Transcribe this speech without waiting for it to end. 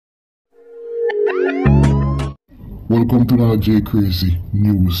Welcome to another J Crazy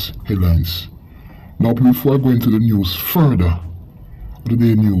News Headlines. Now before I go into the news further,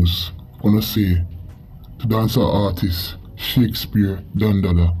 today news, I want to say to dancer artist Shakespeare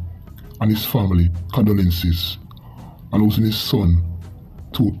Dandada and his family condolences and losing his son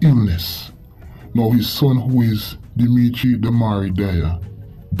to illness. Now his son, who is Dimitri Damari Dyer,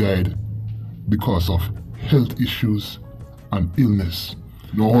 died because of health issues and illness.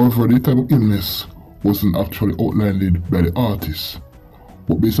 Now however, the type of illness wasn't actually outlined by the artist,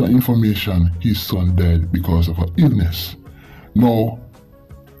 but based on information, his son died because of an illness. Now,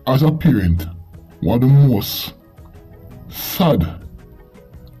 as a parent, one of the most sad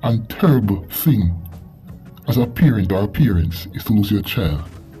and terrible thing as a parent or a parents is to lose your child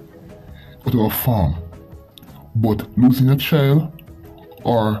to a farm. But losing a child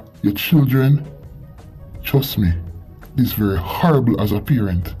or your children, trust me, is very horrible as a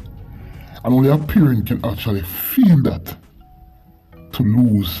parent. And only a parent can actually feel that, to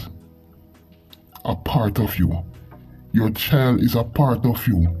lose a part of you. Your child is a part of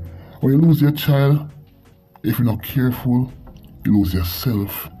you. When you lose your child, if you're not careful, you lose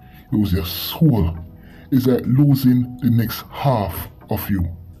yourself, you lose your soul. It's like losing the next half of you.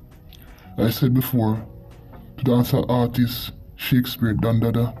 Like I said before, to the dancer artist Shakespeare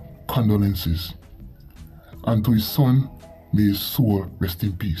Dandada, condolences. And to his son, may his soul rest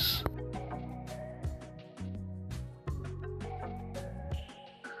in peace.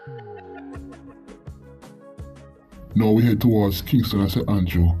 Now we head towards Kingston and St.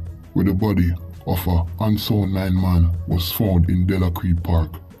 Andrew, where the body of a unsound 9-man was found in Della Creek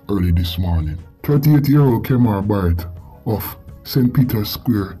Park early this morning. 38-year-old Kemar Barrett of St. Peter's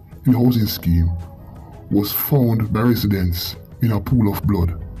Square in the housing scheme was found by residents in a pool of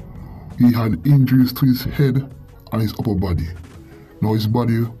blood. He had injuries to his head and his upper body. Now his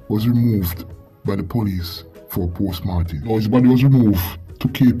body was removed by the police for post-mortem. Now his body was removed to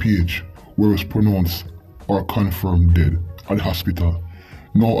KPH, where it was pronounced or confirmed dead at the hospital.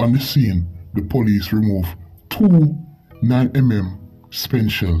 Now on the scene, the police removed 2 9mm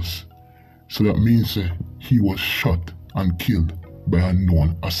spent shells. So that means he was shot and killed by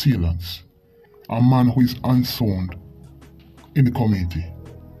unknown assailants. A man who is unsound in the community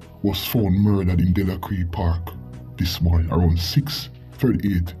was found murdered in Della Creek Park this morning around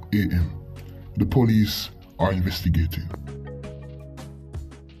 6:38 a.m. The police are investigating.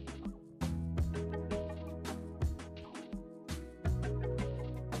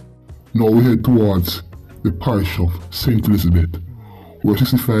 Now we head towards the parish of St. Elizabeth, where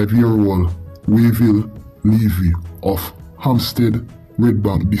 65-year-old Wayville Levy of Hampstead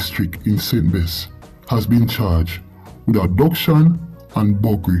Redbank District in St. Bess has been charged with abduction and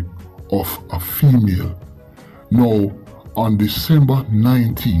buggery of a female. Now, on December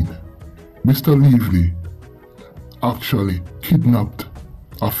 19, Mr. Levy actually kidnapped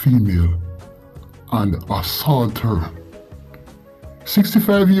a female and assaulted her.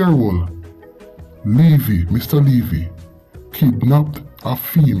 65-year-old Levy, Mr. Levy, kidnapped a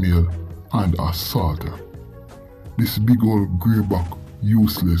female and assaulted her. This big old greyback,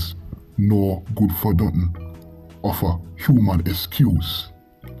 useless, no good for nothing, of a human excuse,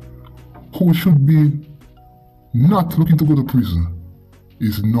 who should be not looking to go to prison,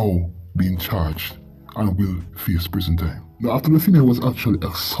 is now being charged and will face prison time. Now, after the female was actually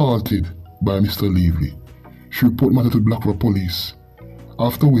assaulted by Mr. Levy, she reported matter to Blackrock Police,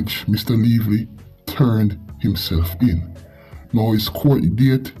 after which Mr. Levy turned himself in. Now his court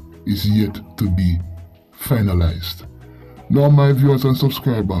date is yet to be finalized. Now my viewers and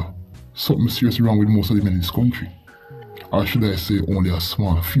subscribers, something seriously wrong with most of the men in this country. Or should I say only a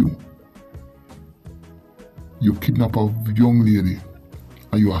small few. You kidnap a young lady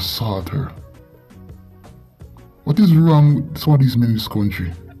and you assault her. What is wrong with some of these men in this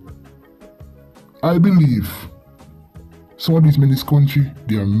country? I believe some of these men in this country,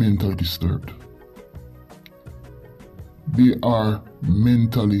 they are mentally disturbed. They are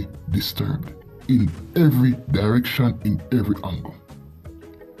mentally disturbed in every direction, in every angle.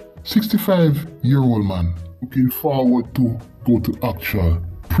 65-year-old man looking forward to go to actual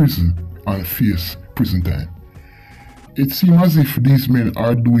prison and face prison time. It seems as if these men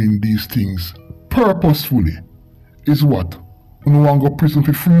are doing these things purposefully. Is what? You want to go prison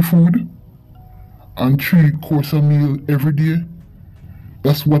for free food? And 3-course a meal every day?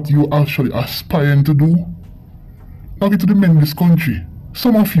 That's what you actually aspiring to do? Talking to the men in this country,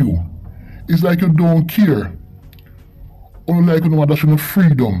 some of you, it's like you don't care. Only like you know that you know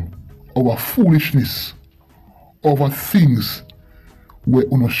freedom over foolishness, over things where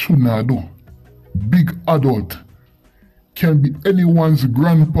you should not do. Big adult can be anyone's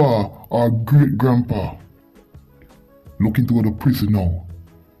grandpa or great grandpa. looking to go to prison now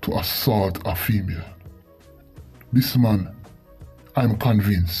to assault a female. This man, I'm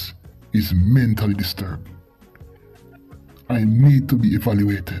convinced, is mentally disturbed. I need to be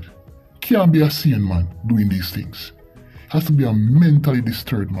evaluated. Can't be a sane man doing these things. Has to be a mentally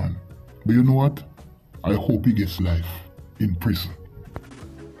disturbed man. But you know what? I hope he gets life in prison.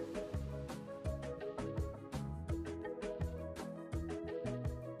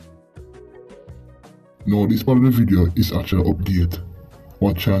 Now this part of the video is actually an update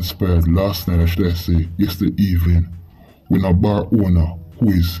what transpired last night, or should I say yesterday evening, when a bar owner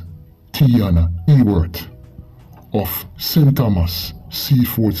who is Tiana Mvrd of St. Thomas,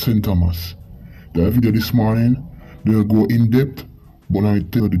 Seafood St. Thomas. The video this morning, they'll go in depth, but I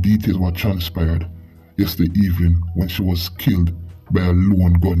tell the details what transpired yesterday evening when she was killed by a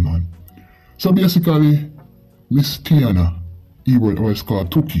lone gunman. So basically, Miss Tiana Mvrd, or it's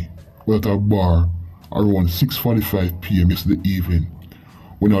called Tuki, was at a bar around 6:45 p.m. yesterday evening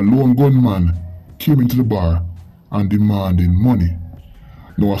when a lone gunman came into the bar and demanded money.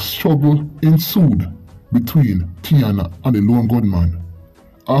 Now a struggle ensued between Tiana and the lone gunman,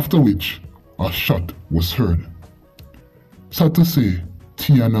 after which a shot was heard. Sad to say,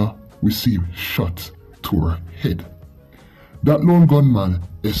 Tiana received shots to her head. That lone gunman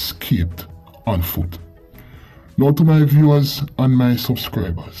escaped on foot. Now to my viewers and my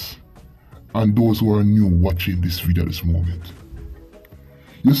subscribers, and those who are new watching this video at this moment,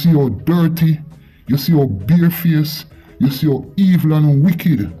 you see how dirty, you see how barefaced, you see how evil and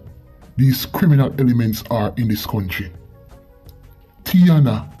wicked these criminal elements are in this country.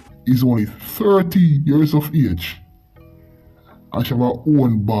 Tiana is only 30 years of age and she have her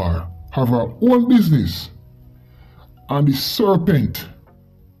own bar, have her own business, and the serpent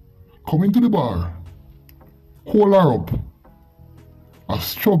come into the bar, hold her up. A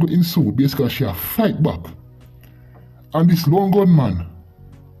struggle ensued, basically she a fight back, and this lone gunman,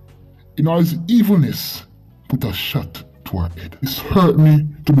 in all his evilness, put a shot to her head. This hurt me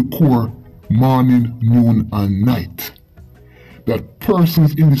to the core, morning, noon and night, that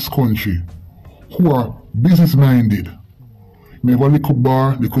persons in this country who are business minded, may have a little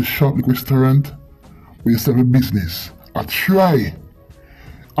bar, little shop, little restaurant, where you sell a business, a try,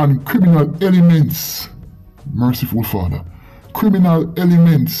 and criminal elements, merciful Father, criminal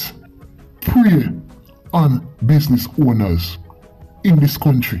elements prey on business owners in this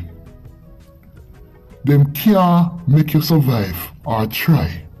country. Them can't make you survive or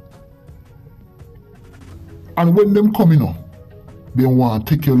try. And when them coming up, they want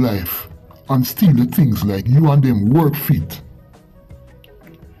to take your life and steal the things like you and them work fit.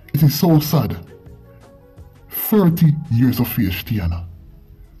 It is so sad. 30 years of age, Tiana.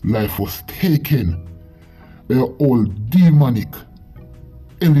 Life was taken by an old demonic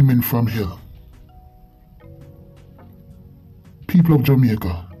element from hell. People of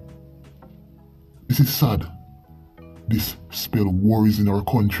Jamaica, this is sad. This spell worries in our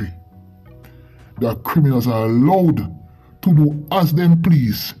country. That criminals are allowed to do as them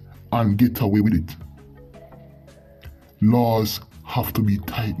please and get away with it. Laws have to be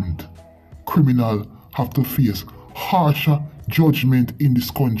tightened. Criminals have to face harsher judgment in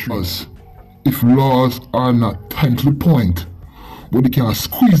this country. As if laws are not tightened to the point where they can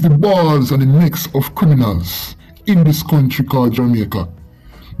squeeze the balls and the necks of criminals in this country called Jamaica,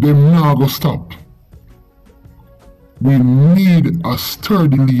 them now go stop. We need a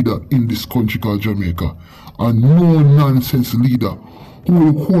sturdy leader in this country called Jamaica, and no nonsense leader who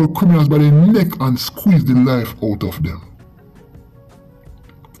will hold criminals by the neck and squeeze the life out of them.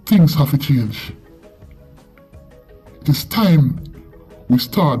 Things have to change. It is time we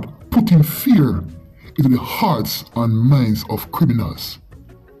start putting fear into the hearts and minds of criminals,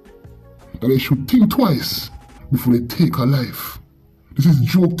 that they should think twice before they take a life. This is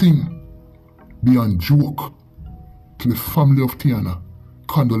joke thing beyond joke. To the family of Tiana,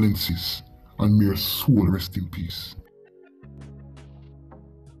 condolences, and may her soul rest in peace.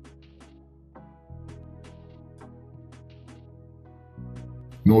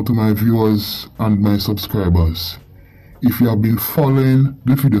 Now to my viewers and my subscribers, if you have been following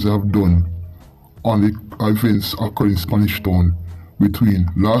the videos I have done on the events occurring in Spanish Town between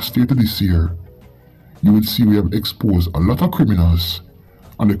last year to this year, you will see we have exposed a lot of criminals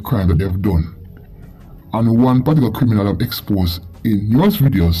and the crime that they have done. And one particular criminal I've exposed in numerous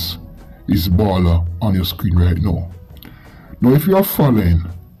videos is Balla on your screen right now. Now if you are following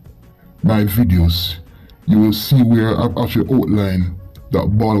my videos, you will see where I've actually outlined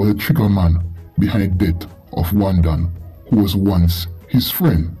that Balla was a trigger man behind the death of Wandan, who was once his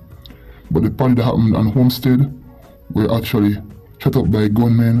friend. But the party that happened on Homestead were actually shot up by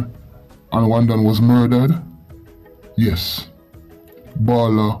gunmen and Wandan was murdered. Yes,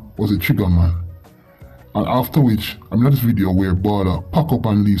 Balla was a trigger man. And after which, I'm in this video where Balla packed up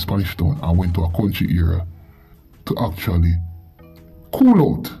and leave Spanish Town and went to a country area to actually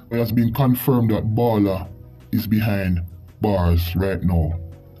cool out. It has been confirmed that Balla is behind bars right now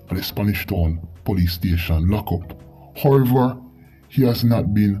at the Spanish Town police station lockup. However, he has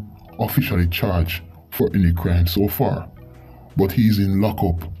not been officially charged for any crime so far, but he is in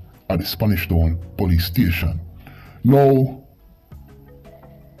lockup at the Spanish Town police station. Now,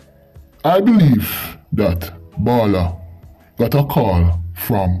 I believe that Balla got a call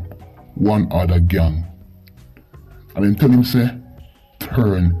from one other gang and then tell him say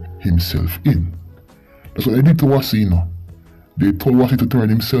turn himself in. That's what they did to Wasi, They told Wasi to turn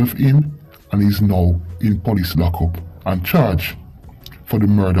himself in, and he's now in police lockup and charged for the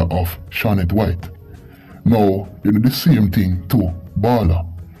murder of Shawnette White. Now, they do the same thing to Balla.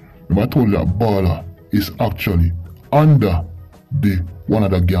 Remember I told you that Balla is actually under the one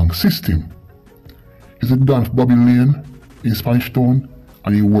other gang system. He's a dance Bobby Lane in Spanish Town,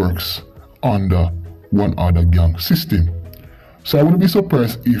 and he works under one other gang system. So I wouldn't be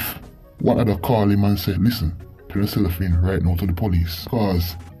surprised if one other call him and say, listen, turn yourself in right now to the police,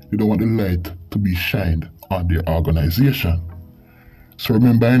 because they don't want the light to be shined on their organization. So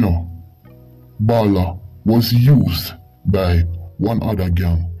remember, Balla was used by one other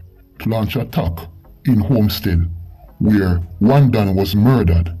gang to launch an attack in Homestead where one Dan was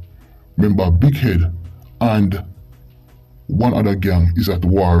murdered. Remember, Big Head and one other gang is at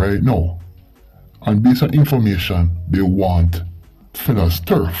war right now. And based on information, they want Fella's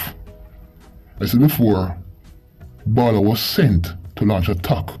turf. I said before, Balla was sent to launch an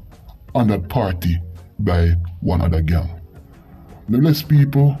attack on that party by one other gang. Nevertheless,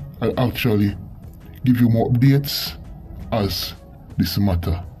 people, I'll actually give you more updates as this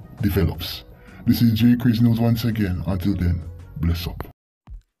matter develops. This is J Crazy News once again. Until then, bless up.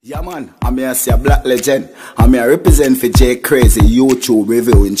 Yeah man, I'm here to see a black legend. I'm here represent for J Crazy YouTube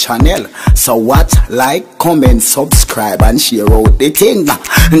reviewing channel. So watch, like, comment, subscribe and share out the thing.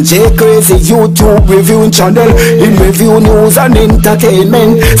 J Crazy YouTube reviewing channel. In review news and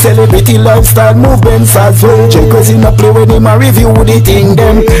entertainment, celebrity lifestyle movements as well. J Crazy not play with him and review the thing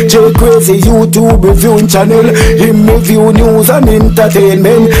them. J Crazy YouTube reviewing channel. In review news and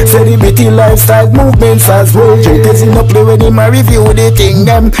entertainment, celebrity lifestyle movements as well. J Crazy not play with him and review the thing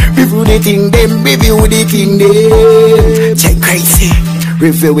them. Review the thing them, review the thing them. J Crazy,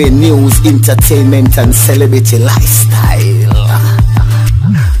 reviewing news, entertainment and celebrity lifestyle.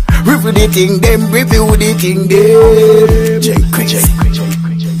 Review the thing them, review the thing them. J Crazy.